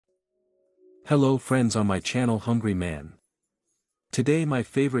Hello friends on my channel Hungry Man. Today my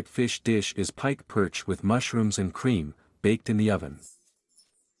favorite fish dish is pike perch with mushrooms and cream, baked in the oven.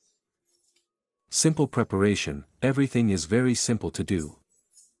 Simple preparation, everything is very simple to do.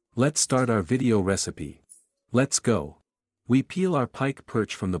 Let's start our video recipe. Let's go. We peel our pike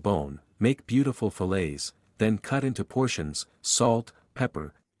perch from the bone, make beautiful fillets, then cut into portions, salt,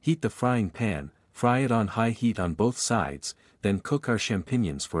 pepper, heat the frying pan, fry it on high heat on both sides, then cook our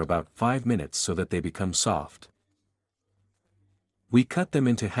champignons for about 5 minutes so that they become soft. We cut them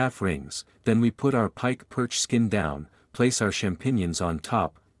into half rings, then we put our pike perch skin down, place our champignons on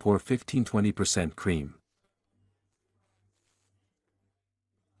top, pour 15–20% cream.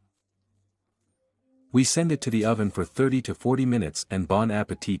 We send it to the oven for 30 to 40 minutes and bon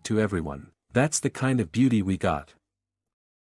appetit to everyone. That's the kind of beauty we got.